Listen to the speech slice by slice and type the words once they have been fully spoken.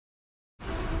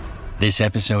This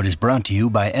episode is brought to you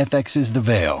by FX's The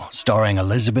Veil, starring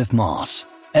Elizabeth Moss.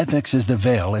 FX's The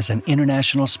Veil is an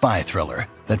international spy thriller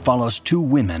that follows two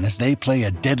women as they play a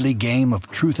deadly game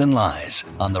of truth and lies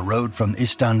on the road from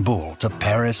Istanbul to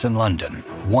Paris and London.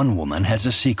 One woman has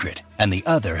a secret, and the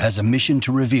other has a mission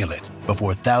to reveal it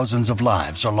before thousands of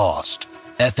lives are lost.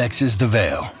 FX's The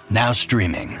Veil, now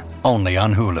streaming, only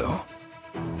on Hulu.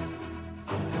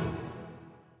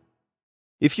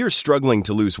 If you're struggling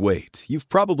to lose weight, you've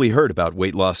probably heard about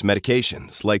weight loss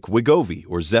medications like Wegovy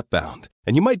or Zepbound,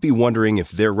 and you might be wondering if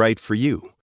they're right for you.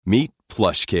 Meet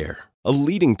PlushCare, a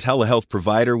leading telehealth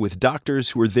provider with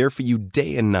doctors who are there for you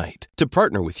day and night to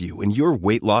partner with you in your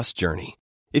weight loss journey.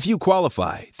 If you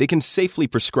qualify, they can safely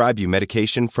prescribe you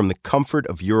medication from the comfort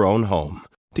of your own home.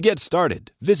 To get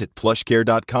started, visit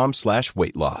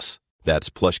plushcare.com/weightloss. That's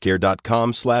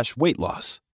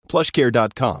plushcare.com/weightloss.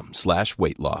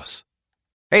 plushcare.com/weightloss.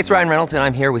 Hey, it's Ryan Reynolds, and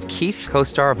I'm here with Keith,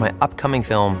 co-star of my upcoming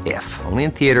film, If, only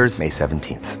in theaters May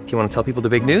 17th. Do you want to tell people the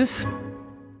big news?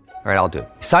 All right, I'll do it.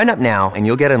 Sign up now and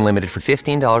you'll get unlimited for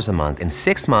 $15 a month and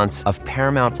 6 months of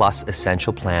Paramount Plus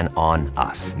Essential Plan on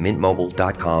us.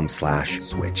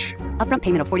 MintMobile.com/switch. Upfront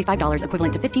payment of $45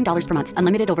 equivalent to $15 per month.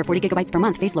 Unlimited over 40 gigabytes per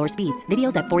month. Face lower speeds.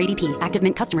 Videos at 480p. Active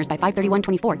Mint customers by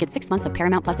 531.24 get 6 months of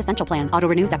Paramount Plus Essential Plan. Auto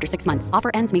renews after 6 months. Offer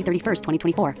ends May 31st,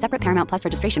 2024. Separate Paramount Plus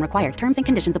registration required. Terms and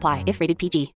conditions apply if rated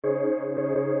PG.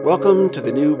 Welcome to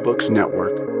the New Books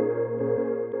Network.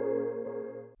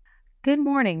 Good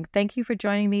morning. Thank you for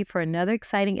joining me for another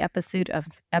exciting episode of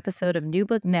New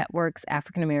Book Network's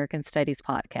African American Studies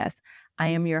podcast. I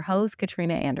am your host,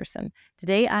 Katrina Anderson.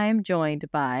 Today I am joined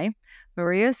by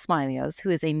Maria Smilios,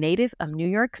 who is a native of New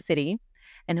York City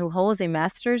and who holds a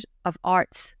Master's of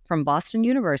Arts from Boston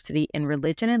University in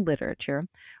Religion and Literature,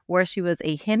 where she was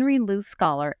a Henry Luce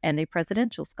Scholar and a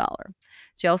Presidential Scholar.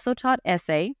 She also taught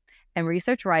essay and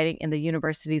research writing in the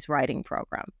university's writing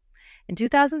program. In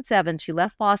 2007, she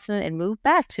left Boston and moved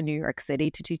back to New York City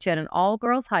to teach at an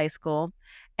all-girls high school,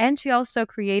 and she also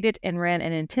created and ran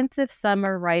an intensive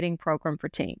summer writing program for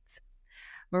teens.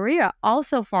 Maria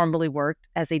also formerly worked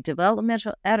as a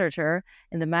developmental editor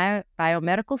in the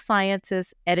biomedical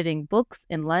sciences, editing books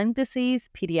in lung disease,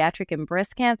 pediatric and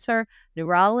breast cancer,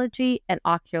 neurology, and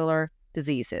ocular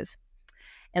diseases.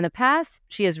 In the past,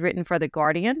 she has written for The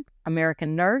Guardian,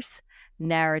 American Nurse,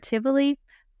 Narratively,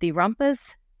 The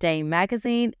Rumpus, Dame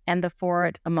Magazine, and The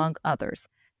Forward, among others.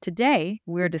 Today,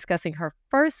 we're discussing her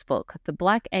first book, The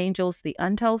Black Angels, The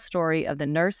Untold Story of the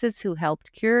Nurses Who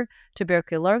Helped Cure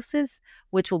Tuberculosis,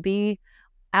 which will be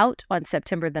out on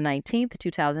September the 19th,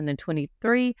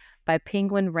 2023 by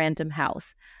Penguin Random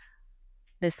House.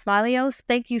 Ms. Smilios,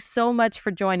 thank you so much for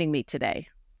joining me today.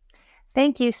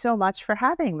 Thank you so much for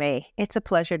having me. It's a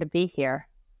pleasure to be here.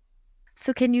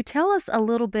 So can you tell us a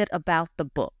little bit about the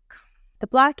book? The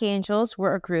Black Angels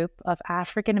were a group of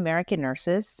African American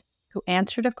nurses who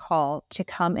answered a call to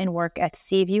come and work at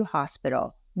Seaview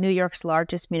Hospital, New York's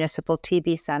largest municipal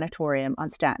TB sanatorium on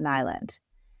Staten Island.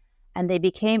 And they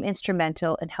became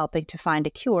instrumental in helping to find a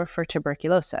cure for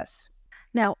tuberculosis.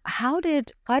 Now,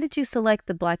 why did you select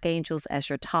the Black Angels as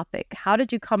your topic? How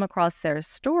did you come across their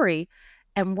story,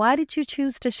 and why did you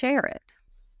choose to share it?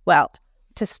 Well,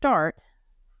 to start,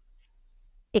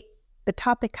 the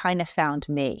topic kind of found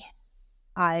me.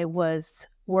 I was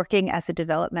working as a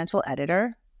developmental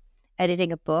editor,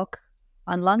 editing a book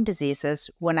on lung diseases,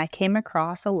 when I came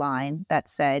across a line that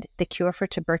said the cure for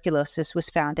tuberculosis was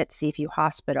found at Seaview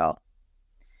Hospital.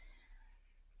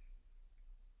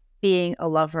 Being a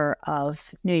lover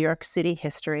of New York City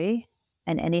history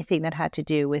and anything that had to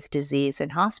do with disease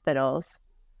and hospitals,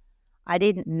 I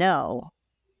didn't know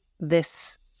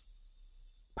this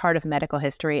part of medical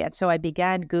history. And so I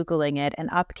began Googling it, and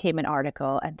up came an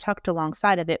article, and tucked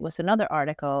alongside of it was another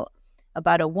article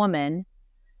about a woman,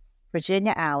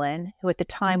 Virginia Allen, who at the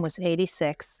time was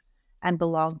 86 and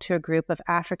belonged to a group of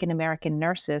African American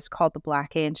nurses called the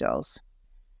Black Angels.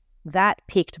 That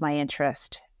piqued my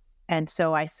interest. And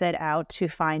so I set out to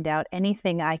find out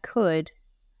anything I could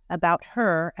about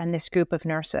her and this group of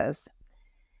nurses.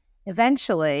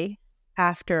 Eventually,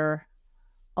 after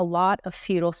a lot of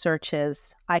futile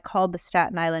searches, I called the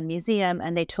Staten Island Museum,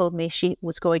 and they told me she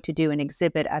was going to do an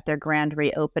exhibit at their grand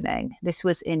reopening. This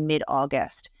was in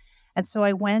mid-August. And so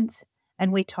I went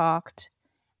and we talked,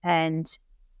 and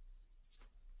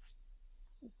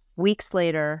weeks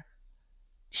later,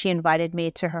 she invited me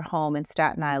to her home in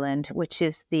Staten Island, which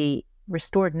is the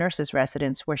restored nurses'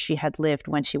 residence where she had lived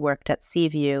when she worked at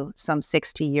Seaview some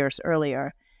 60 years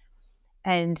earlier.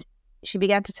 And she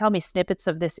began to tell me snippets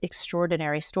of this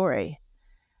extraordinary story.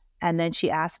 And then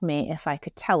she asked me if I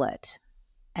could tell it.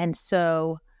 And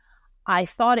so I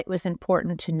thought it was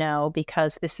important to know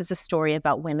because this is a story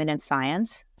about women in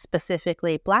science,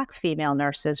 specifically Black female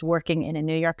nurses working in a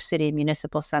New York City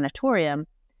municipal sanatorium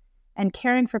and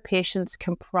caring for patients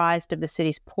comprised of the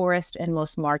city's poorest and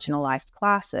most marginalized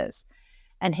classes.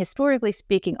 And historically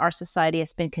speaking, our society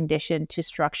has been conditioned to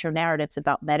structure narratives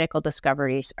about medical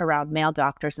discoveries around male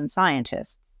doctors and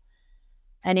scientists.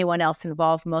 Anyone else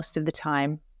involved most of the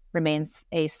time remains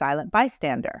a silent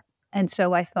bystander. And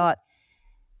so I thought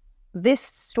this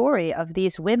story of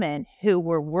these women who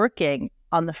were working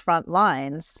on the front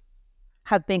lines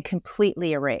have been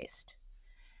completely erased.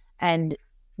 And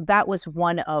that was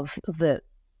one of the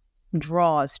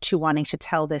draws to wanting to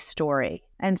tell this story.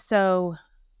 And so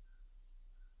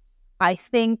I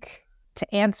think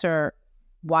to answer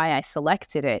why I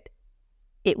selected it,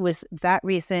 it was that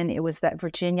reason. It was that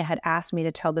Virginia had asked me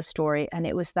to tell the story, and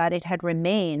it was that it had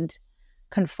remained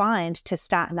confined to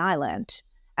Staten Island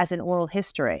as an oral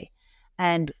history.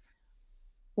 And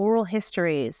oral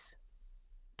histories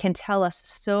can tell us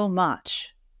so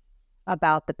much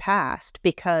about the past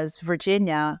because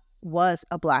Virginia was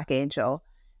a Black angel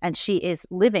and she is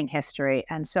living history.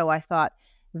 And so I thought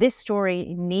this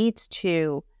story needs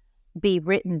to be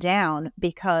written down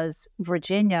because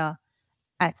Virginia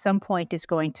at some point is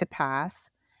going to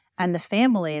pass, and the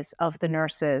families of the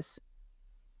nurses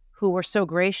who were so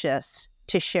gracious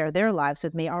to share their lives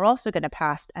with me are also going to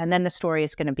pass, and then the story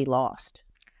is going to be lost.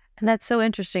 And that's so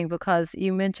interesting because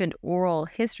you mentioned oral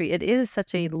history. It is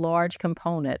such a large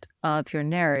component of your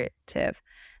narrative.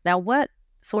 Now, what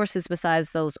sources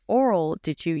besides those oral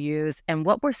did you use, and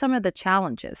what were some of the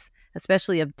challenges,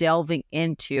 especially of delving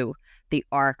into the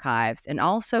archives and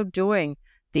also doing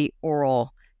the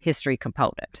oral history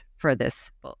component for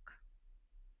this book?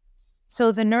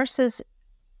 So the nurse's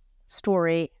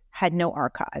story had no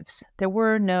archives. There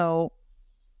were no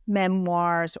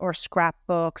memoirs or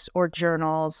scrapbooks or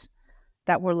journals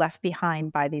that were left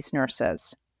behind by these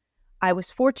nurses. I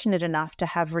was fortunate enough to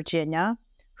have Virginia,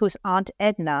 whose Aunt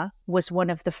Edna was one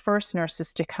of the first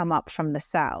nurses to come up from the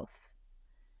South.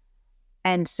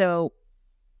 And so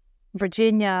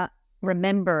Virginia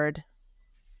remembered,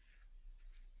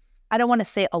 I don't want to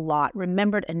say a lot,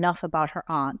 remembered enough about her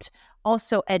aunt.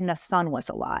 Also, Edna's son was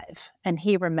alive, and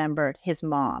he remembered his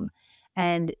mom.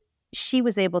 And she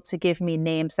was able to give me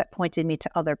names that pointed me to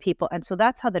other people. And so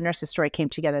that's how the nurse's story came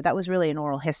together. That was really an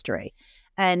oral history.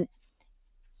 And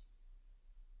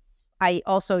I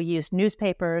also used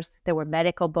newspapers. There were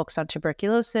medical books on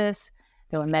tuberculosis.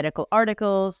 There were medical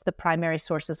articles, the primary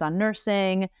sources on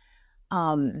nursing.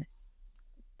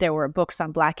 There were books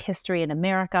on Black history in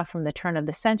America from the turn of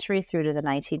the century through to the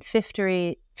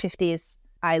 1950s.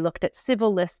 I looked at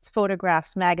civil lists,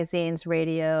 photographs, magazines,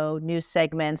 radio, news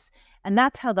segments, and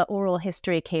that's how the oral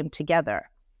history came together.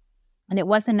 And it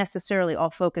wasn't necessarily all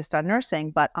focused on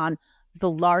nursing, but on the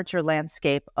larger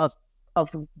landscape of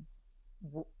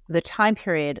the time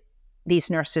period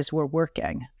these nurses were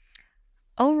working.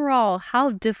 Overall,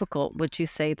 how difficult would you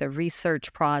say the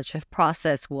research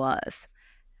process was?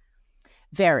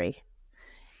 Very.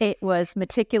 It was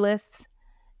meticulous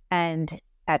and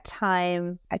at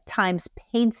times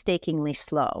painstakingly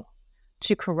slow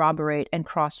to corroborate and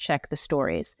cross-check the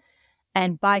stories.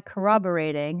 And by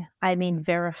corroborating, I mean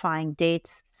verifying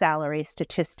dates, salaries,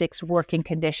 statistics, working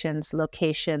conditions,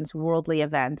 locations, worldly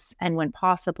events, and when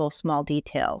possible, small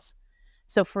details.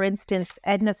 So for instance,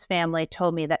 Edna's family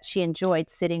told me that she enjoyed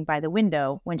sitting by the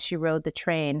window when she rode the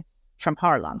train from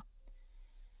Harlem.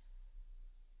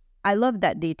 I loved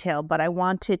that detail, but I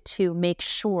wanted to make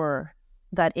sure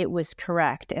that it was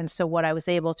correct. And so what I was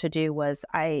able to do was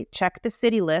I checked the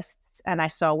city lists and I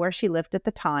saw where she lived at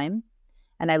the time.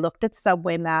 And I looked at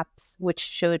subway maps, which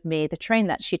showed me the train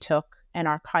that she took, and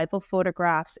archival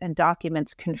photographs and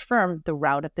documents confirmed the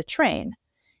route of the train.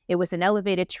 It was an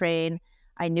elevated train.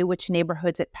 I knew which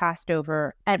neighborhoods it passed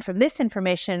over. And from this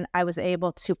information, I was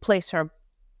able to place her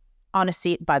on a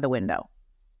seat by the window.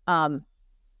 And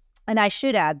I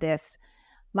should add this.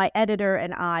 My editor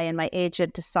and I and my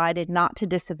agent decided not to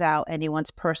disavow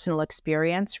anyone's personal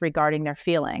experience regarding their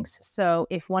feelings. So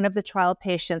if one of the trial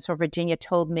patients or Virginia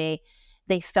told me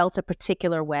they felt a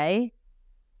particular way,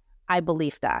 I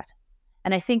believe that.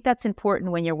 And I think that's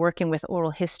important when you're working with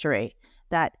oral history,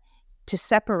 that to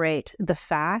separate the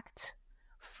fact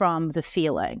from the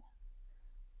feeling.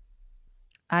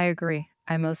 I agree.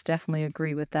 I most definitely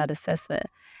agree with that assessment.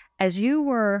 As you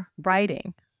were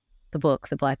writing the book,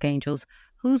 The Black Angels,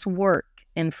 whose work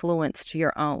influenced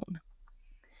your own?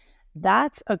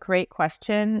 That's a great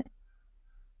question,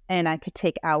 and I could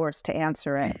take hours to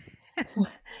answer it.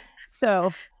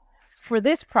 So For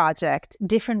this project,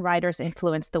 different writers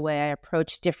influenced the way I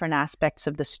approach different aspects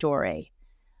of the story.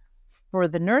 For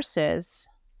the nurses,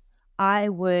 I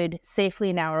would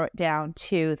safely narrow it down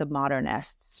to the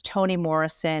modernists: Toni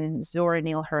Morrison, Zora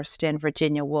Neale Hurston,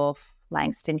 Virginia Woolf,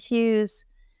 Langston Hughes,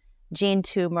 Jean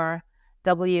Toomer,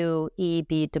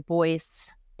 W.E.B. Du Bois,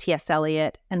 T.S.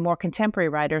 Eliot, and more contemporary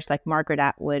writers like Margaret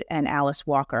Atwood and Alice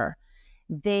Walker.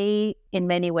 They, in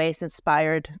many ways,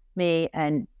 inspired me,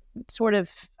 and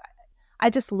I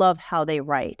just love how they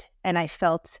write. And I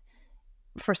felt,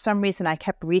 for some reason, I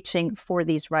kept reaching for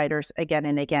these writers again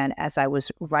and again as I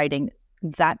was writing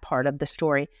that part of the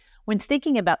story. When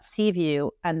thinking about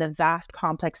Seaview and the vast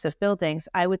complex of buildings,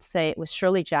 I would say it was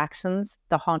Shirley Jackson's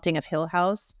The Haunting of Hill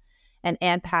House and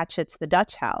Anne Patchett's The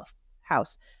Dutch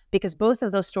House, because both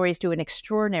of those stories do an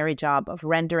extraordinary job of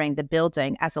rendering the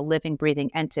building as a living, breathing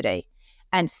entity.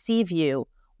 And Seaview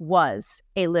was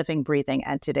a living, breathing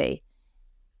entity.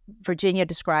 Virginia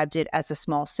described it as a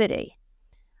small city.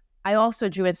 I also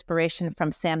drew inspiration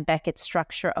from Sam Beckett's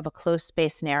structure of a closed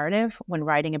space narrative when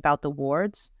writing about the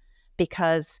wards,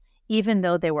 because even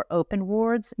though they were open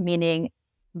wards, meaning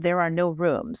there are no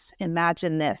rooms,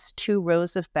 imagine this: 2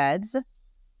 rows of beds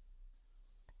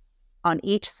on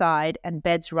each side and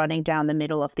beds running down the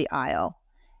middle of the aisle.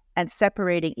 And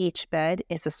separating each bed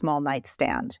is a small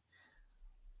nightstand.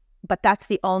 But that's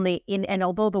the only, and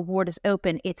although the ward is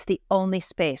open, it's the only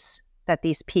space that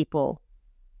these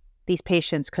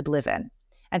patients could live in.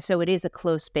 And so it is a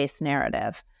closed space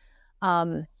narrative.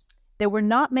 There were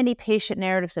not many patient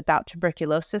narratives about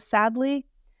tuberculosis, sadly.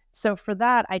 So for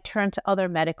that, I turned to other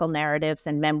medical narratives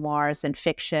and memoirs and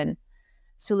fiction.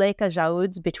 Suleika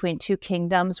Jaoud's Between Two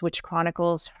Kingdoms, which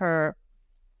chronicles her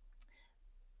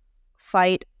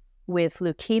fight with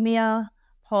leukemia,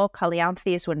 Paul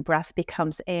Kalianthes' When Breath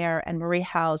Becomes Air, and Marie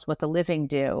Howe's What the Living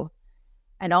Do,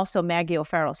 and also Maggie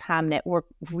O'Farrell's Hamnet, were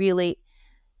really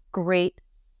great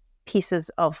pieces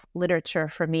of literature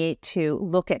for me to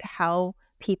look at how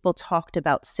people talked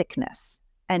about sickness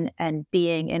and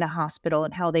being in a hospital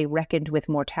and how they reckoned with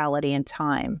mortality and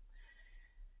time.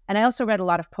 And I also read a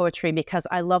lot of poetry because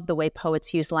I love the way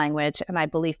poets use language, and I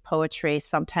believe poetry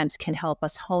sometimes can help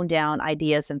us hone down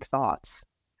ideas and thoughts.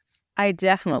 I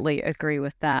definitely agree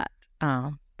with that.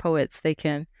 Poets, they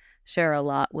can share a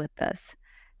lot with us.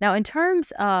 Now, in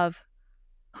terms of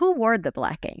who were the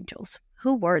Black Angels,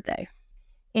 who were they?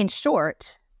 In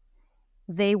short,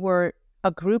 they were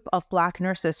a group of Black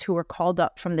nurses who were called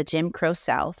up from the Jim Crow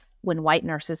South when white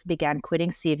nurses began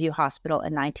quitting Seaview Hospital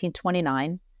in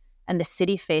 1929, and the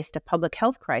city faced a public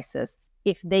health crisis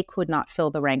if they could not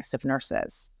fill the ranks of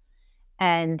nurses.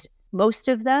 And most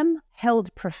of them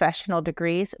held professional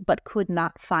degrees but could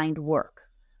not find work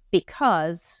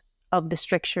because of the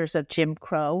strictures of Jim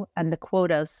Crow and the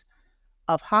quotas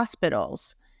of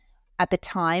hospitals. At the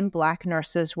time, Black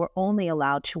nurses were only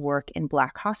allowed to work in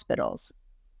Black hospitals.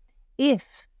 If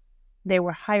they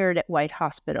were hired at white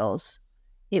hospitals,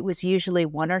 it was usually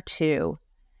 1 or 2,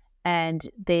 and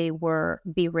they were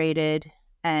berated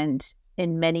and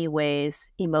in many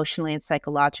ways emotionally and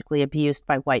psychologically abused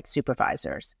by white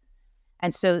supervisors.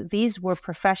 And so these were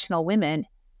professional women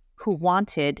who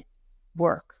wanted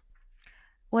work.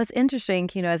 What's interesting,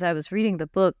 as I was reading the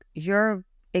book,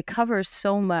 it covers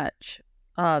so much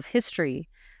of history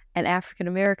and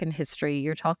African-American history.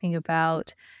 You're talking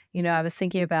about, I was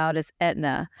thinking about as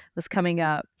Etna was coming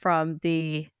up from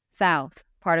the South,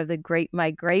 part of the Great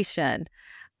Migration,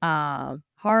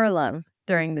 Harlem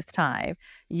during this time.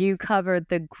 You covered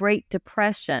the Great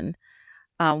Depression,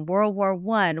 World War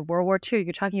I, World War II.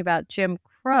 You're talking about Jim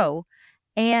Crow.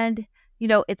 And,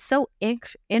 it's so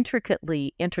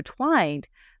intricately intertwined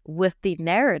with the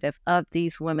narrative of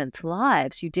these women's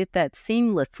lives. You did that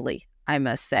seamlessly, I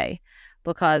must say,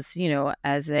 because,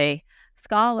 as a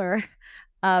scholar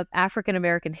of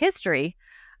African-American history,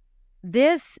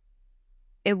 it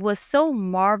was so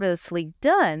marvelously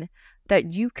done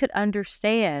that you could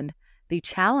understand the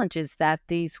challenges that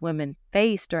these women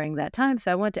faced during that time.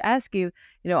 So I want to ask you,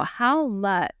 how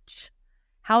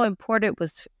important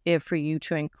was it for you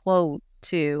to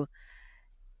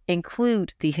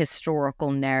include the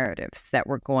historical narratives that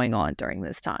were going on during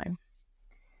this time?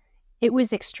 It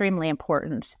was extremely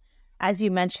important. As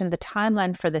you mentioned, the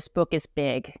timeline for this book is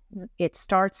big. It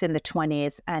starts in the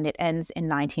 1920s and it ends in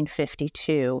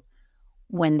 1952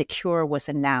 when the cure was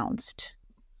announced,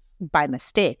 by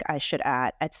mistake, I should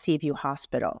add, at Seaview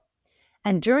Hospital.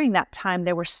 And during that time,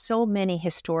 there were so many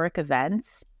historic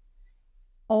events,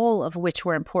 all of which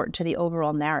were important to the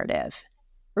overall narrative.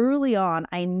 Early on,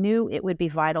 I knew it would be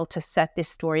vital to set this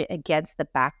story against the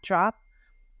backdrop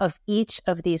of each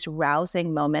of these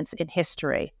rousing moments in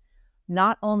history.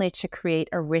 not only to create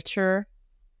a richer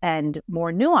and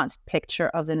more nuanced picture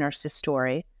of the nurse's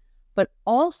story, but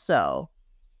also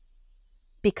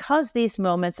because these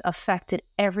moments affected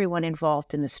everyone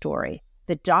involved in the story,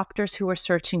 the doctors who were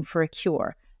searching for a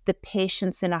cure, the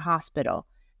patients in a hospital,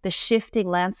 the shifting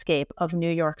landscape of New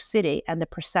York City and the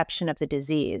perception of the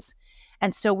disease.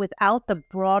 And so without the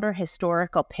broader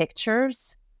historical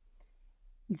pictures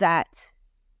without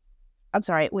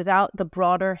the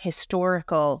broader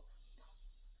historical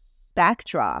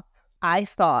backdrop, I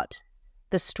thought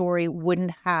the story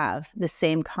wouldn't have the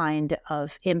same kind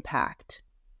of impact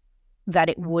that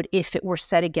it would if it were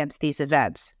set against these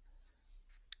events.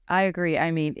 I agree.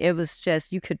 I mean, it was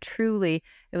just, it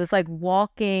was like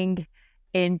walking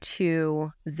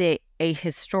into a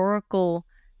historical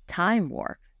time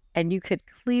warp, and you could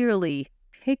clearly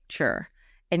picture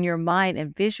in your mind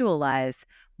and visualize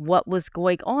what was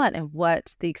going on and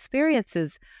what the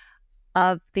experiences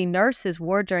of the nurses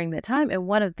were during that time. And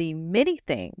one of the many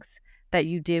things that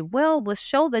you did well was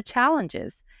show the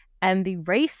challenges and the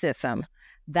racism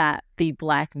that the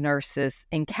Black nurses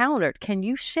encountered. Can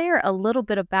you share a little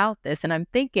bit about this? And I'm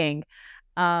thinking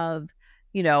of,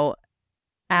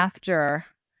 after,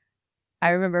 I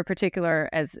remember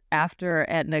after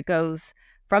Edna goes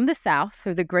from the South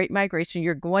through the Great Migration,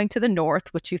 you're going to the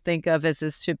North, which you think of as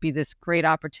this should be this great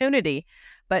opportunity.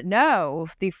 But no,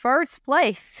 the first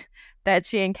place that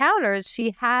she encounters,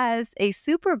 she has a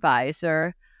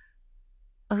supervisor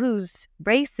whose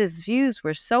racist views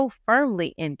were so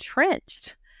firmly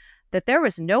entrenched that there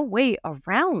was no way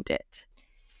around it.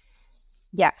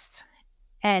 Yes.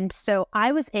 And so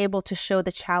I was able to show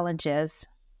the challenges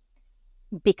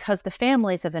because the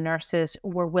families of the nurses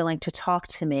were willing to talk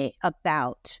to me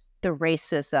about the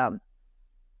racism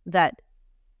that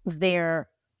their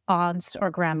aunts or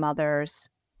grandmothers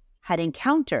had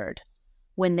encountered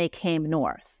when they came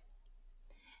north.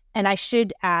 And I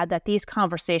should add that these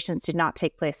conversations did not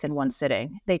take place in one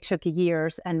sitting. They took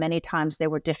years, and many times they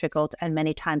were difficult, and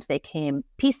many times they came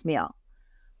piecemeal.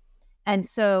 And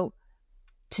so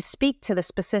to speak to the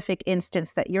specific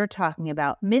instance that you're talking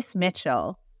about, Miss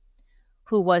Mitchell,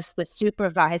 who was the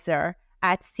supervisor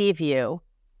at Seaview,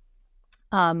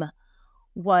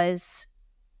 was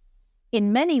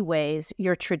in many ways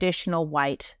your traditional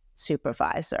white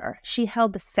supervisor. She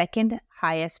held the second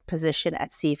highest position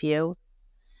at Seaview.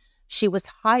 She was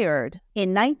hired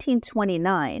in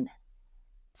 1929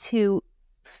 to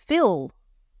fill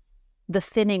the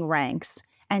thinning ranks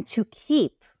and to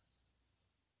keep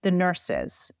the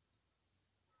nurses.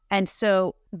 And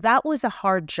so that was a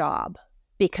hard job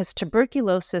because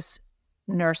tuberculosis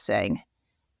nursing,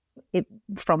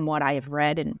 from what I have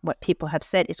read and what people have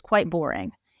said, is quite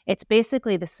boring. It's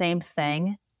basically the same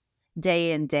thing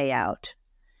day in, day out.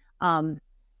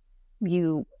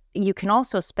 You can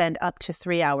also spend up to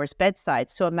 3 hours bedside.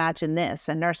 So imagine this,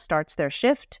 a nurse starts their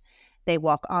shift, they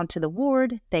walk onto the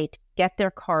ward, they get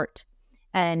their cart,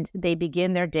 and they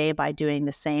begin their day by doing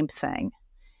the same thing.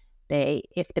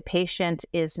 If the patient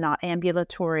is not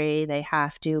ambulatory, they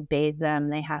have to bathe them,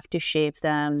 they have to shave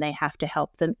them, they have to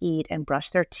help them eat and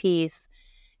brush their teeth,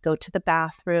 go to the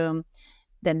bathroom,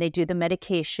 then they do the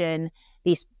medication.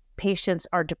 These patients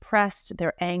are depressed,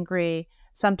 they're angry.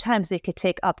 Sometimes it could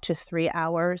take up to 3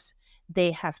 hours.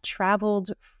 They have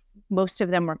traveled. Most of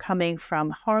them were coming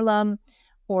from Harlem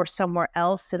or somewhere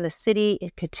else in the city.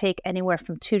 It could take anywhere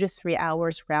from 2 to 3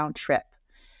 hours round trip.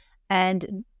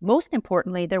 And most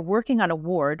importantly, they're working on a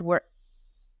ward where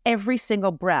every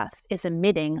single breath is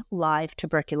emitting live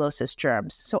tuberculosis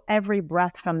germs. So every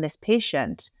breath from this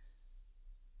patient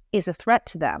is a threat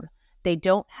to them. They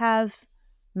don't have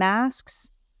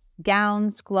masks,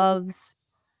 gowns, gloves.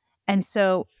 And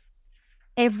so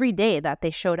every day that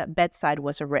they showed up bedside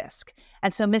was a risk.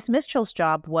 And so Miss Mitchell's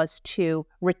job was to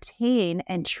retain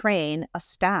and train a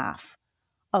staff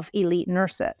of elite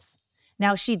nurses.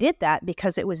 Now, she did that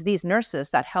because it was these nurses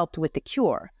that helped with the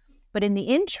cure. But in the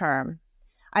interim,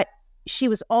 she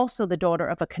was also the daughter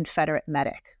of a Confederate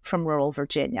medic from rural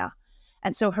Virginia.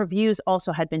 And so her views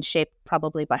also had been shaped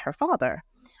probably by her father.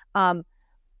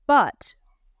 But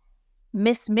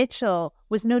Miss Mitchell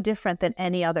was no different than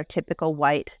any other typical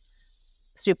white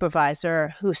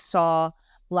supervisor who saw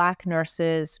Black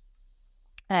nurses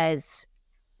as,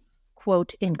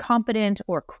 quote, incompetent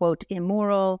or, quote,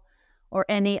 immoral, or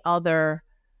any other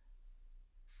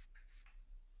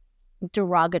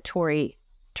derogatory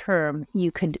term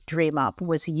you could dream up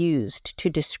was used to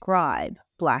describe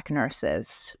Black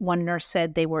nurses. One nurse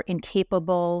said they were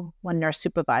incapable. One nurse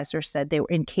supervisor said they were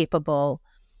incapable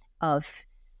of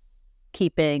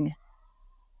keeping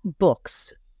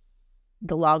books,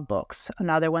 the log books.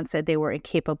 Another one said they were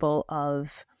incapable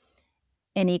of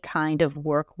any kind of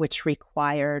work which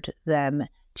required them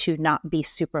to not be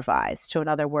supervised. So in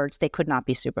other words, they could not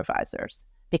be supervisors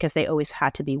because they always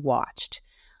had to be watched.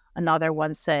 Another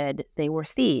one said they were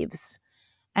thieves.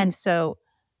 And so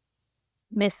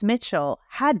Miss Mitchell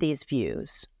had these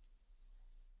views.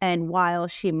 And while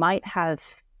she might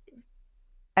have,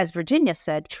 as Virginia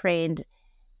said, trained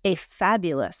a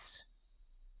fabulous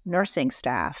nursing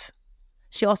staff,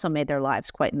 she also made their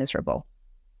lives quite miserable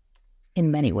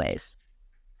in many ways.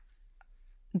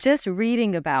 Just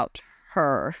reading about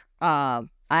her,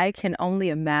 I can only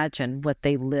imagine what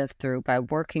they lived through by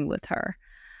working with her.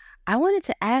 I wanted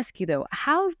to ask you, though,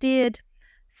 how did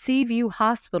Seaview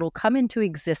Hospital come into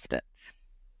existence?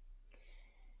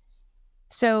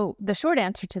 So the short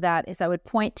answer to that is I would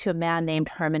point to a man named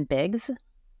Herman Biggs,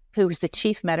 who was the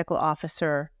chief medical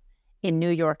officer in New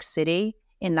York City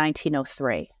in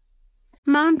 1903.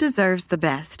 Mom deserves the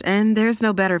best, and there's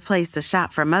no better place to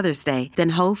shop for Mother's Day than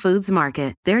Whole Foods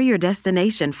Market. They're your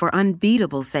destination for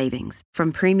unbeatable savings,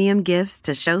 from premium gifts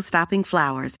to show-stopping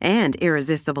flowers and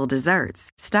irresistible desserts.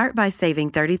 Start by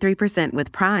saving 33%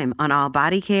 with Prime on all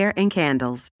body care and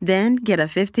candles. Then get a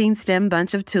 15-stem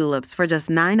bunch of tulips for just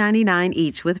 $9.99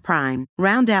 each with Prime.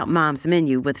 Round out Mom's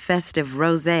menu with festive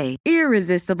rosé,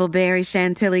 irresistible berry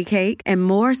chantilly cake, and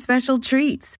more special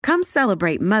treats. Come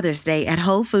celebrate Mother's Day at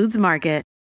Whole Foods Market.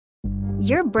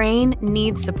 Your brain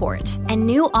needs support, and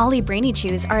new Ollie Brainy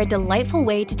Chews are a delightful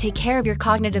way to take care of your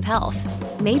cognitive health.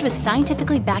 Made with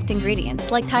scientifically backed ingredients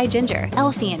like Thai ginger,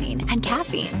 L-theanine, and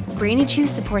caffeine, Brainy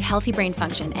Chews support healthy brain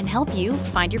function and help you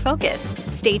find your focus,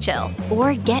 stay chill,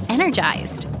 or get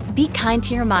energized. Be kind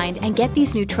to your mind and get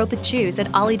these nootropic chews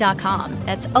at ollie.com.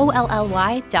 That's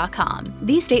OLLY.com.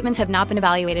 These statements have not been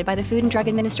evaluated by the Food and Drug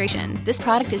Administration. This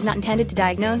product is not intended to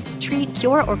diagnose, treat,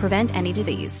 cure, or prevent any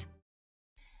disease.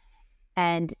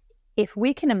 And if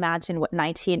we can imagine what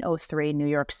 1903 New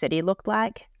York City looked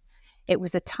like, it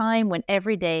was a time when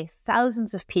every day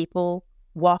thousands of people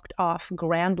walked off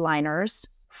Grand Liners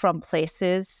from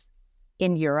places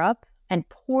in Europe and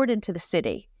poured into the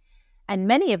city. And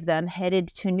many of them headed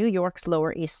to New York's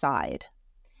Lower East Side.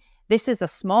 This is a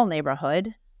small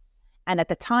neighborhood, and at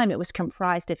the time it was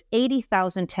comprised of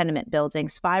 80,000 tenement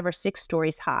buildings, 5 or 6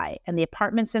 stories high, and the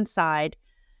apartments inside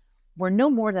were no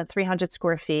more than 300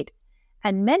 square feet.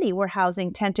 And many were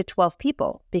housing 10 to 12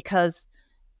 people because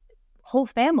whole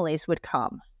families would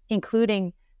come,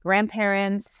 including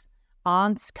grandparents,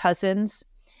 aunts, cousins.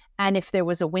 And if there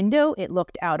was a window, it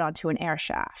looked out onto an air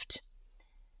shaft.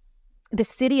 The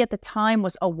city at the time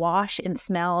was awash in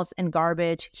smells and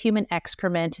garbage, human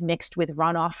excrement mixed with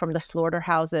runoff from the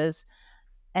slaughterhouses,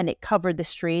 and it covered the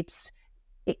streets.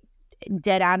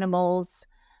 Dead animals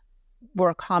were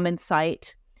a common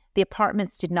sight. The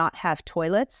apartments did not have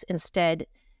toilets. Instead,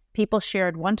 people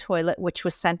shared one toilet, which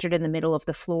was centered in the middle of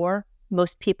the floor.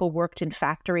 Most people worked in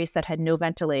factories that had no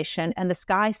ventilation, and the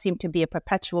sky seemed to be a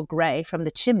perpetual gray from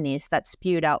the chimneys that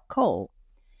spewed out coal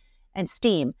and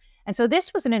steam. And so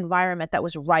this was an environment that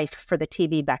was rife for the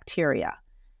TB bacteria,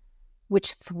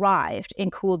 which thrived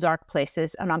in cool, dark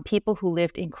places and on people who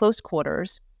lived in close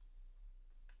quarters.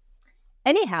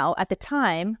 Anyhow, at the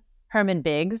time, Herman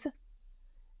Biggs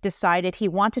decided he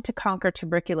wanted to conquer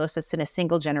tuberculosis in a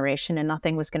single generation and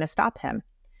nothing was going to stop him.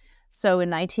 So in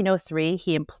 1903,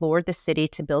 he implored the city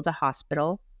to build a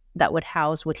hospital that would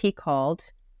house what he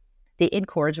called the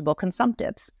incorrigible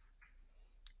consumptives.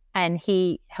 And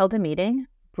he held a meeting,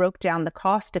 broke down the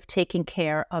cost of taking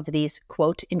care of these,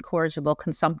 quote, incorrigible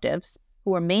consumptives,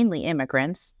 who were mainly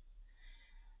immigrants.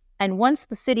 And once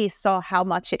the city saw how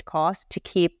much it cost to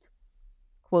keep,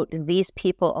 quote, these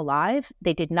people alive,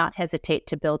 they did not hesitate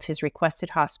to build his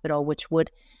requested hospital, which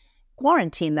would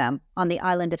quarantine them on the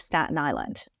island of Staten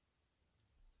Island.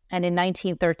 And in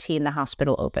 1913, the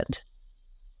hospital opened.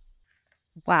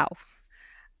 Wow.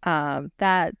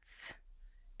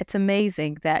 It's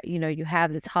amazing that, you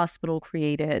have this hospital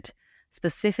created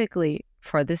specifically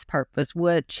for this purpose,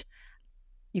 which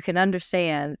you can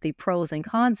understand the pros and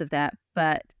cons of that,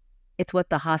 but it's what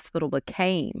the hospital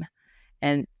became.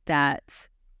 And that's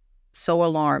so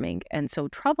alarming and so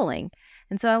troubling.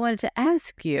 And so I wanted to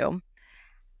ask you,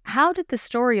 how did the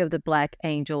story of the Black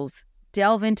Angels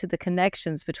delve into the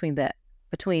connections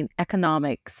between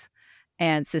economics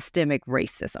and systemic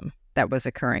racism that was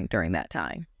occurring during that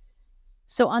time?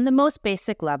 So on the most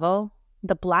basic level,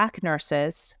 the Black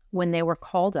nurses, when they were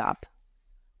called up,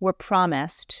 were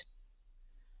promised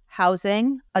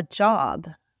housing, a job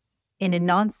in a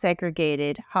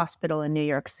non-segregated hospital in New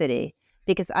York City,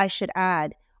 because I should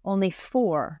add, only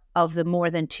 4 of the more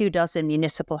than 24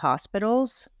 municipal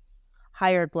hospitals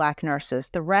hired Black nurses.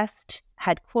 The rest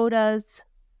had quotas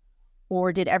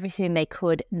or did everything they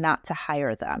could not to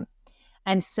hire them.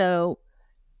 And so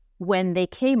when they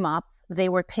came up, they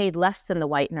were paid less than the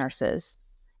white nurses.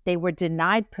 They were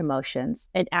denied promotions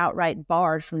and outright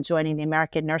barred from joining the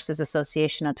American Nurses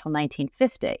Association until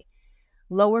 1950.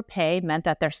 Lower pay meant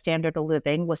that their standard of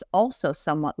living was also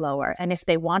somewhat lower, and if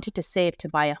they wanted to save to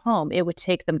buy a home, it would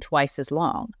take them twice as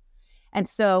long. And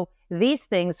so these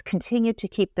things continued to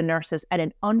keep the nurses at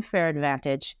an unfair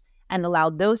advantage and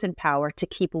allowed those in power to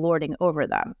keep lording over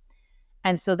them.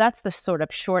 And so that's the sort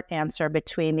of short answer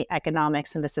between the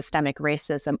economics and the systemic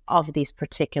racism of these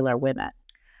particular women.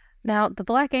 Now, the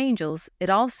Black Angels, it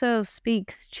also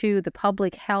speaks to the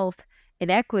public health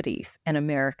inequities in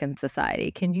American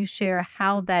society. Can you share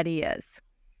how that is?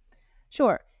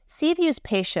 Sure. Seaview's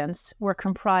patients were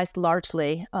comprised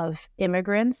largely of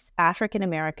immigrants, African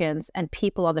Americans, and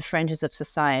people on the fringes of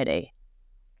society.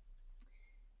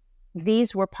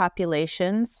 These were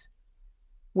populations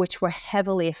which were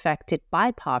heavily affected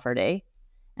by poverty.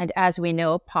 And as we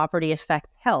know, poverty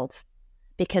affects health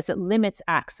because it limits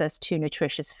access to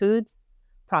nutritious foods,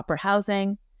 proper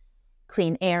housing,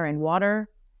 clean air and water,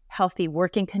 healthy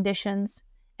working conditions,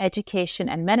 education,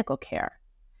 and medical care.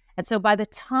 And so by the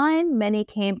time many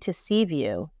came to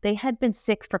Seaview, they had been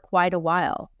sick for quite a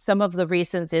while. Some of the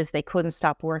reasons is they couldn't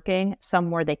stop working.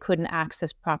 Some were they couldn't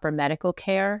access proper medical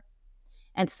care.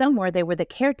 And some were they were the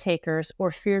caretakers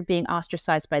or feared being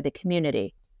ostracized by the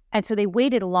community. And so they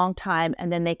waited a long time,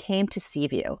 and then they came to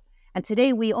Seaview. And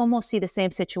today we almost see the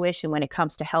same situation when it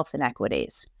comes to health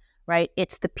inequities, right?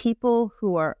 It's the people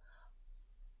who are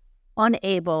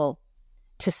unable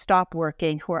to stop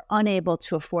working, who are unable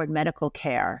to afford medical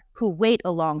care, who wait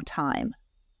a long time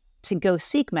to go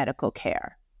seek medical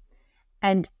care.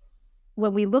 And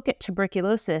when we look at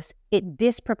tuberculosis, it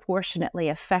disproportionately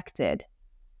affected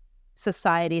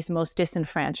society's most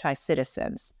disenfranchised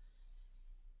citizens.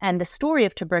 And the story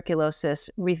of tuberculosis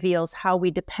reveals how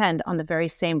we depend on the very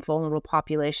same vulnerable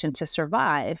population to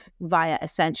survive via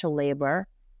essential labor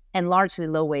and largely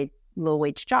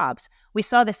low-wage jobs. We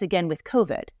saw this again with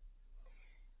COVID.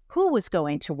 Who was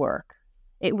going to work?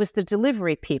 It was the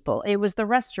delivery people. It was the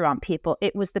restaurant people.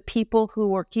 It was the people who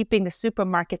were keeping the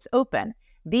supermarkets open.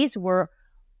 These were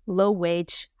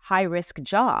low-wage, high-risk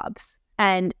jobs.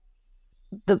 And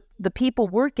the people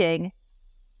working,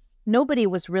 nobody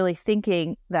was really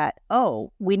thinking that,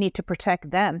 oh, we need to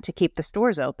protect them to keep the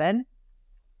stores open.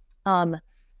 And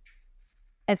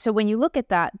so when you look at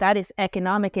that, that is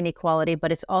economic inequality,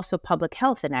 but it's also public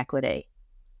health inequity.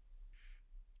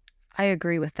 I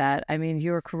agree with that. I mean,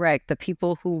 you're correct. The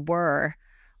people who were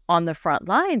on the front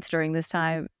lines during this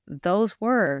time, those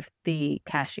were the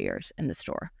cashiers in the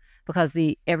store because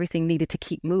everything needed to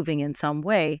keep moving in some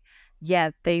way,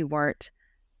 yet they weren't,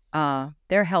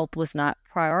 their health was not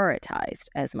prioritized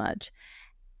as much.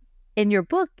 In your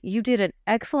book, you did an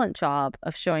excellent job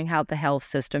of showing how the health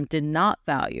system did not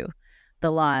value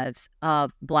the lives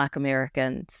of Black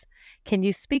Americans. Can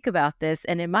you speak about this?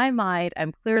 And in my mind,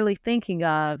 I'm clearly thinking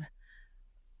of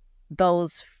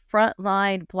those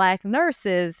frontline Black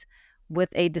nurses with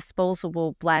a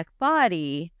disposable Black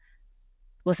body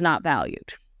was not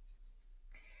valued.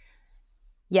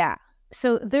 Yeah.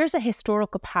 So there's a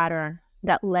historical pattern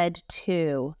that led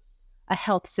to a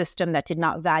health system that did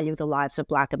not value the lives of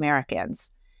Black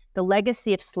Americans. The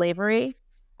legacy of slavery,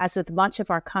 as with much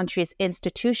of our country's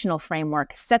institutional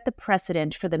framework, set the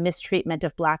precedent for the mistreatment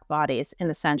of Black bodies in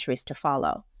the centuries to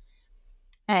follow.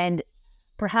 And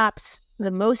perhaps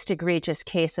the most egregious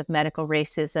case of medical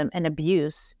racism and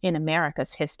abuse in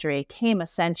America's history came a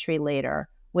century later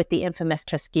with the infamous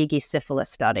Tuskegee syphilis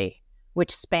study,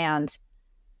 which spanned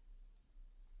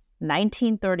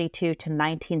 1932 to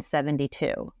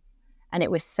 1972. And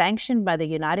it was sanctioned by the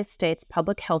United States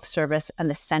Public Health Service and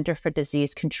the Center for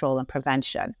Disease Control and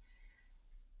Prevention.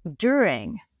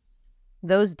 During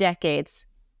those decades,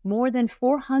 more than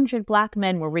 400 Black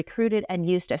men were recruited and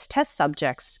used as test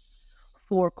subjects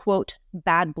for, quote,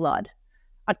 bad blood,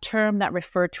 a term that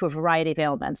referred to a variety of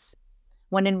ailments,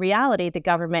 when in reality, the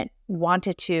government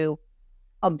wanted to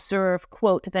observe,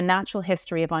 quote, the natural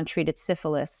history of untreated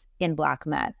syphilis in Black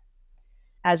men.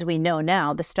 As we know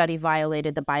now, the study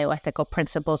violated the bioethical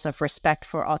principles of respect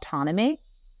for autonomy.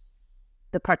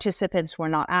 The participants were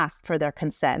not asked for their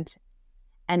consent,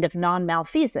 and of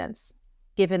non-malfeasance,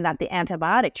 given that the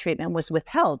antibiotic treatment was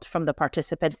withheld from the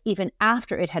participants even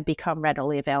after it had become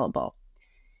readily available.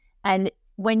 And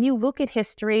when you look at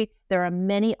history, there are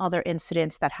many other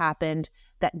incidents that happened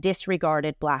that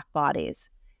disregarded Black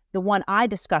bodies. The one I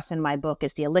discuss in my book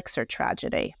is the Elixir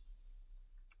tragedy.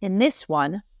 In this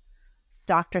one,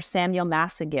 Dr. Samuel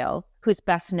Massengill, who's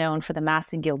best known for the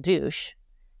Massengill douche,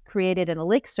 created an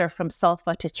elixir from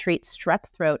sulfa to treat strep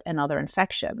throat and other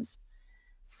infections.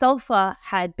 Sulfa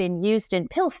had been used in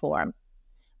pill form,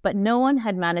 but no one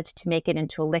had managed to make it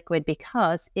into a liquid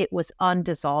because it was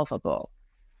undissolvable.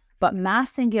 But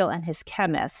Massengill and his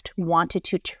chemist wanted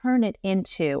to turn it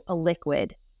into a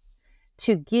liquid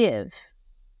to give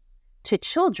to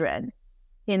children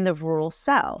in the rural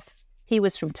South. He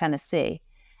was from Tennessee.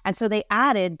 And so they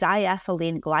added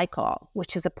diethylene glycol,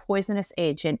 which is a poisonous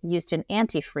agent used in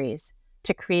antifreeze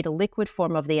to create a liquid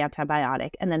form of the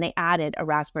antibiotic. And then they added a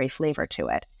raspberry flavor to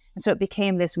it. And so it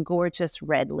became this gorgeous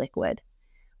red liquid.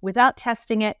 Without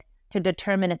testing it to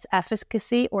determine its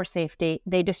efficacy or safety,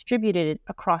 they distributed it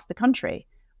across the country,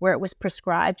 where it was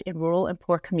prescribed in rural and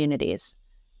poor communities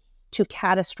to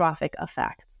catastrophic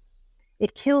effects.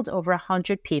 It killed over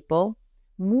 100 people.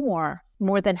 More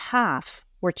than half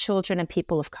were children and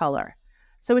people of color.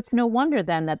 So it's no wonder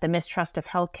then that the mistrust of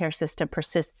healthcare system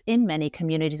persists in many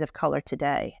communities of color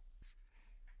today.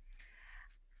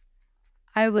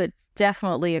 I would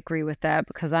definitely agree with that,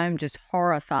 because I'm just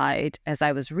horrified as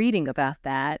I was reading about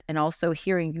that and also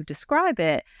hearing you describe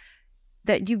it,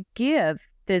 that you give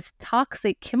this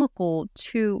toxic chemical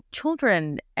to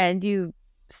children and you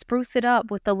spruce it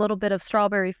up with a little bit of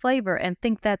strawberry flavor and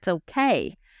think that's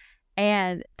okay,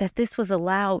 and that this was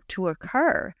allowed to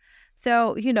occur.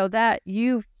 So, that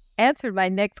you answered my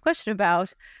next question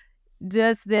about,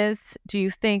 do you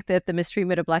think that the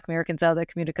mistreatment of Black Americans and other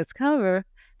communities of color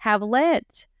have led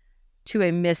to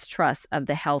a mistrust of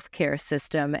the healthcare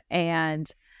system?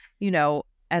 And,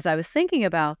 as I was thinking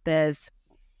about this,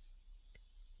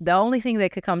 the only thing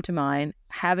that could come to mind,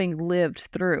 having lived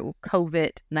through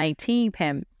COVID-19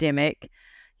 pandemic,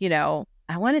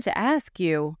 I wanted to ask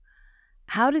you,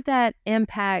 how did that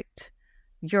impact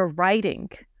your writing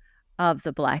of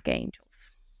the Black Angels?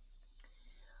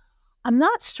 I'm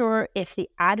not sure if the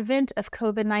advent of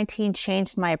COVID-19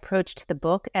 changed my approach to the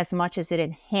book as much as it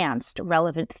enhanced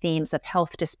relevant themes of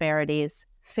health disparities,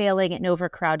 failing and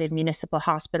overcrowded municipal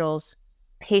hospitals,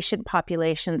 patient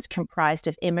populations comprised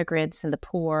of immigrants and the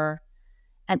poor,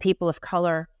 and people of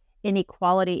color,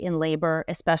 inequality in labor,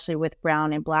 especially with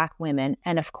brown and Black women,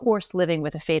 and of course, living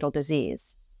with a fatal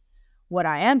disease. What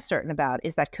I am certain about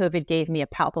is that COVID gave me a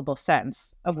palpable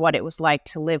sense of what it was like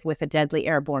to live with a deadly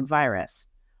airborne virus.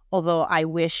 Although I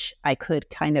wish I could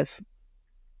kind of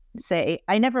say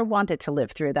I never wanted to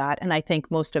live through that, and I think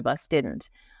most of us didn't.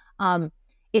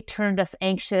 It turned us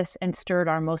anxious and stirred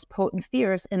our most potent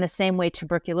fears in the same way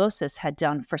tuberculosis had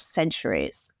done for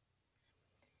centuries.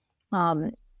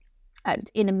 And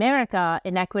in America,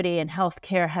 inequity in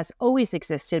healthcare has always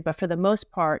existed, but for the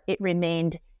most part, it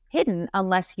remained hidden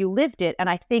unless you lived it. And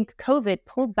I think COVID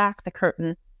pulled back the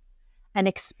curtain and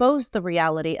exposed the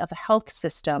reality of a health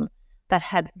system that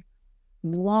had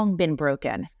long been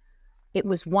broken. It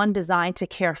was one designed to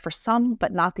care for some,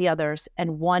 but not the others,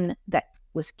 and one that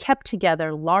was kept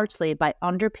together largely by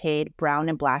underpaid brown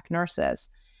and Black nurses.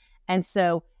 And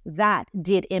so that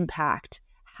did impact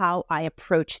how I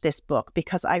approached this book,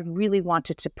 because I really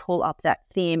wanted to pull up that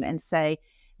theme and say,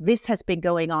 this has been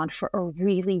going on for a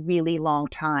really, really long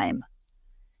time,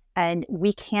 and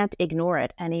we can't ignore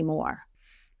it anymore.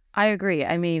 I agree.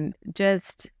 I mean,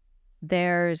 it's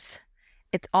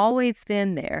always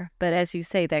been there, but as you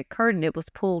say, that curtain, it was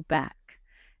pulled back.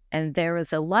 And there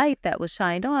was a light that was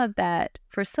shined on that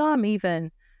for some,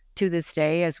 even to this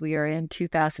day, as we are in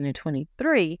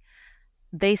 2023,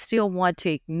 they still want to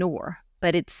ignore,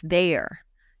 but it's there.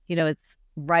 It's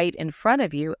right in front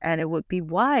of you, and it would be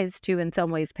wise to, in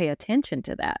some ways, pay attention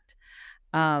to that.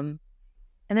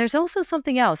 And there's also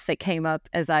something else that came up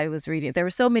as I was reading. There were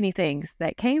so many things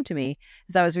that came to me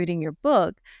as I was reading your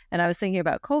book, and I was thinking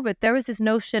about COVID. There was this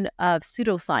notion of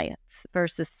pseudoscience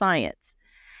versus science.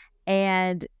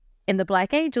 And in the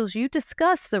Black Angels, you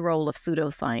discuss the role of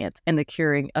pseudoscience in the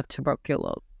curing of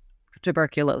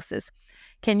tuberculosis.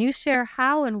 Can you share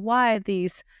how and why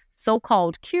these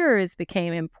so-called cures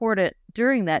became important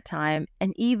during that time?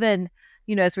 And even,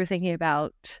 as we're thinking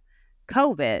about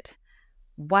COVID,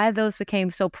 why those became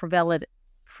so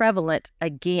prevalent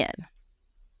again?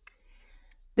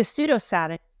 The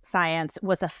pseudoscience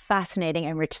was a fascinating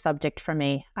and rich subject for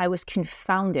me. I was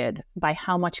confounded by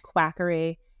how much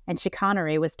quackery and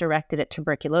chicanery was directed at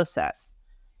tuberculosis.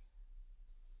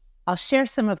 I'll share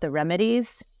some of the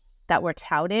remedies that were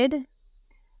touted.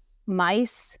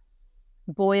 Mice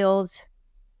boiled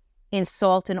in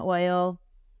salt and oil,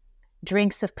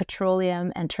 drinks of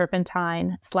petroleum and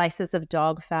turpentine, slices of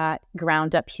dog fat,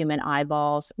 ground up human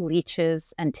eyeballs,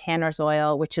 leeches, and tanner's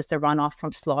oil, which is the runoff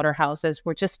from slaughterhouses,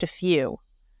 were just a few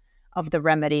of the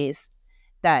remedies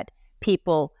that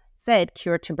people said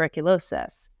cured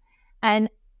tuberculosis. And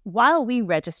while we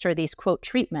register these, quote,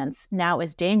 treatments now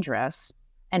as dangerous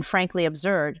and frankly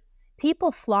absurd,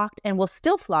 people flocked and will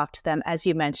still flock to them, as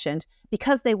you mentioned,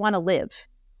 because they want to live.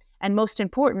 And most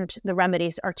important, the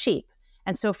remedies are cheap.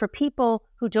 And so for people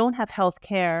who don't have health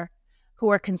care, who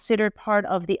are considered part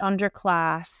of the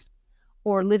underclass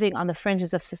or living on the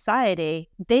fringes of society,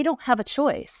 they don't have a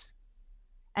choice.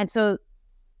 And so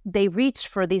they reach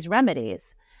for these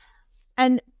remedies.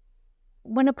 And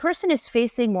when a person is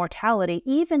facing mortality,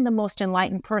 even the most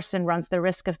enlightened person runs the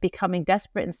risk of becoming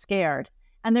desperate and scared.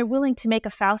 And they're willing to make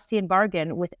a Faustian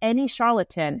bargain with any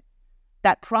charlatan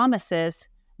that promises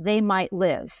they might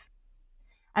live.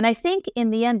 And I think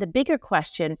in the end, the bigger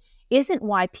question isn't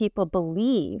why people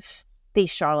believe these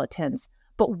charlatans,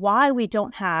 but why we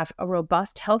don't have a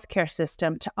robust healthcare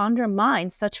system to undermine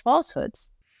such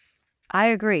falsehoods. I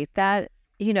agree that,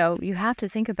 you have to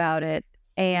think about it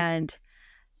and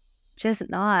just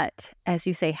not, as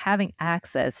you say, having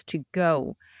access to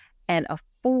go and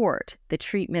afford the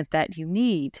treatment that you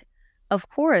need. Of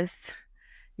course,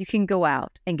 you can go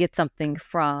out and get something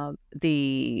from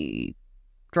the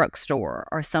drugstore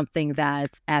or something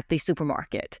that's at the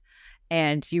supermarket.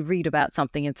 And you read about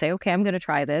something and say, okay, I'm going to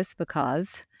try this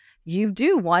because you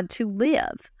do want to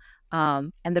live.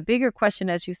 And the bigger question,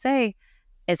 as you say,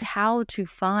 is how to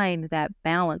find that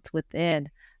balance within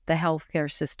the healthcare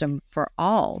system for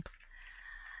all.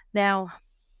 Now,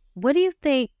 what do you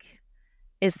think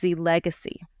is the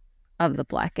legacy of the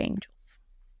Black Angels?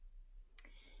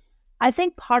 I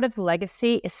think part of the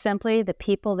legacy is simply the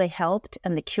people they helped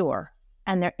and the cure,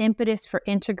 and their impetus for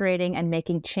integrating and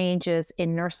making changes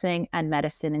in nursing and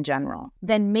medicine in general.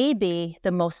 Then maybe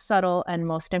the most subtle and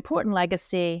most important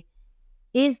legacy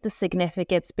is the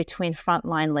significance between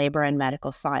frontline labor and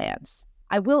medical science.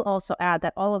 I will also add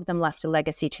that all of them left a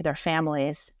legacy to their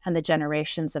families and the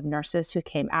generations of nurses who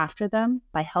came after them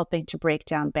by helping to break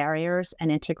down barriers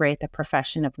and integrate the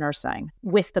profession of nursing.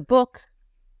 With the book,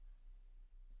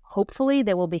 hopefully,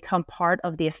 they will become part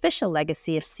of the official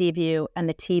legacy of Seaview and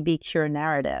the TB cure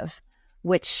narrative,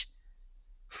 which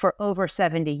for over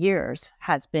 70 years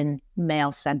has been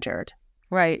male-centered.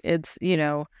 Right. It's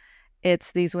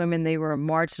these women, they were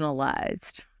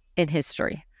marginalized in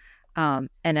history. And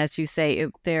as you say,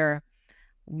 their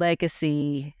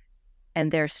legacy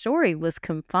and their story was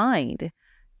confined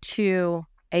to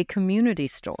a community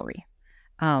story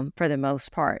for the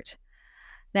most part.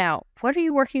 Now, what are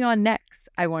you working on next?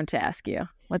 I want to ask you.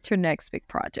 What's your next big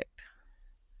project?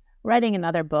 Writing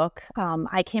another book.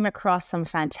 I came across some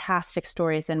fantastic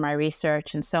stories in my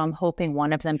research, and so I'm hoping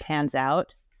one of them pans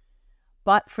out.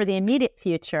 But for the immediate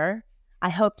future, I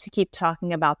hope to keep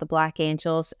talking about the Black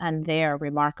Angels and their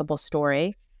remarkable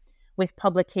story. With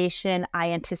publication, I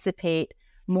anticipate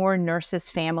more nurses'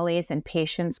 families and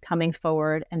patients coming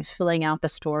forward and filling out the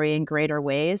story in greater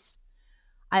ways.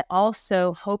 I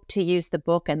also hope to use the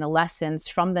book and the lessons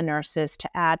from the nurses to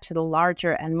add to the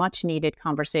larger and much-needed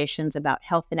conversations about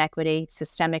health inequity,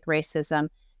 systemic racism,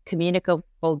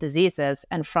 communicable diseases,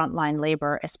 and frontline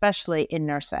labor, especially in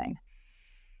nursing.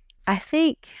 I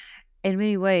think in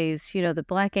many ways, the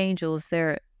Black Angels,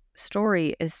 their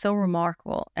story is so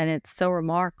remarkable, and it's so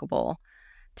remarkable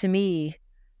to me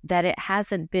that it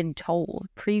hasn't been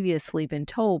previously been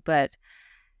told. But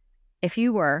if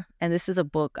you were, and this is a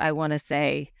book I want to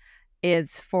say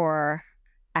is for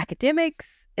academics,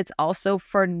 it's also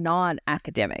for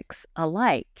non-academics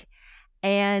alike.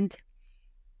 And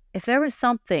if there was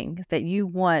something that you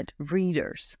want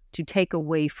readers to take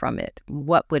away from it,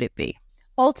 what would it be?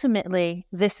 Ultimately,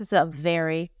 this is a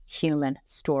very human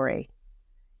story.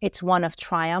 It's one of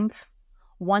triumph,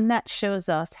 one that shows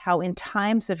us how in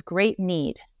times of great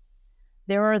need,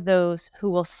 there are those who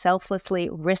will selflessly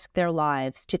risk their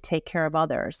lives to take care of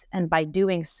others, and by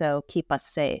doing so, keep us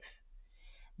safe.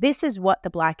 This is what the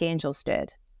Black Angels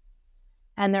did.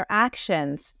 And their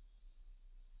actions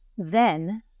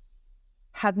then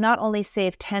have not only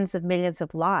saved tens of millions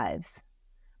of lives,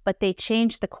 but they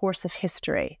changed the course of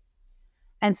history.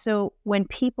 And so when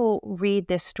people read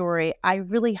this story, I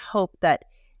really hope that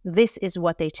this is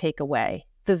what they take away,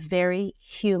 the very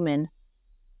human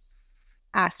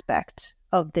aspect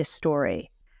of this story.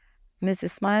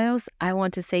 Mrs. Smilios, I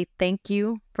want to say thank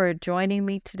you for joining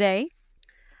me today.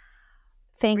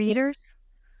 Thank readers. You.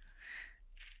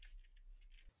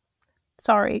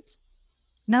 Sorry.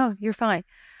 No, you're fine.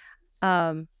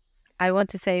 I want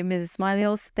to say, Mrs.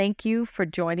 Smilios, thank you for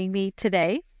joining me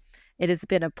today. It has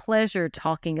been a pleasure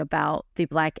talking about the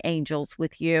Black Angels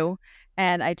with you.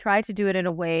 And I try to do it in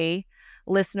a way,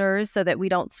 listeners, so that we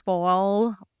don't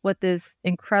spoil what this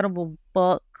incredible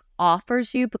book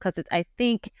offers you, because I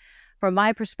think from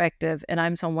my perspective, and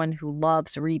I'm someone who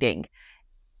loves reading,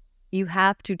 you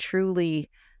have to truly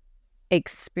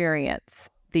experience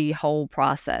the whole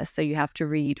process. So you have to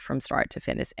read from start to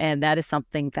finish. And that is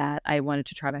something that I wanted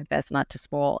to try my best not to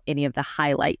spoil any of the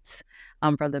highlights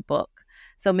from the book.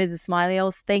 So Mrs.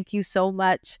 Smilios, thank you so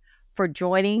much for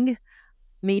joining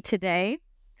me today.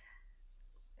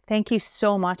 Thank you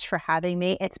so much for having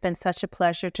me. It's been such a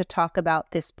pleasure to talk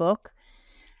about this book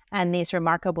and these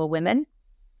remarkable women.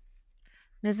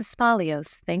 Mrs.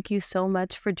 Smilios, thank you so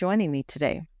much for joining me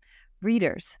today.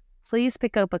 Readers, please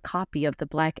pick up a copy of The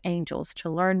Black Angels to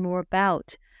learn more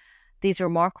about these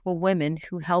remarkable women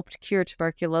who helped cure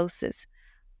tuberculosis.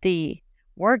 The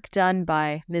work done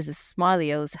by Mrs.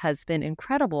 Smilios has been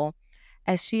incredible,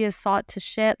 as she has sought to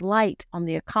shed light on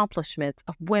the accomplishments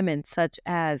of women such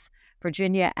as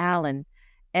Virginia Allen,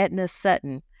 Edna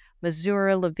Sutton,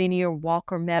 Missouri Lavinia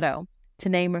Walker Meadow, to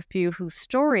name a few, whose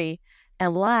story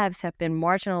and lives have been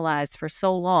marginalized for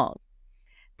so long.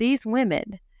 These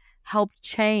women helped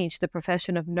change the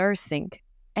profession of nursing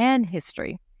and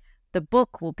history. The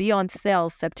book will be on sale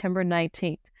September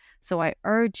 19th, so I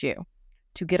urge you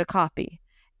to get a copy.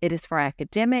 It is for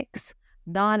academics,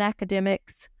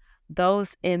 non-academics,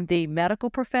 those in the medical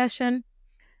profession,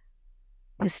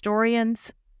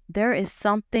 historians. There is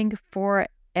something for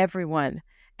everyone,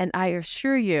 and I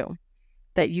assure you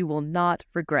that you will not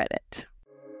regret it.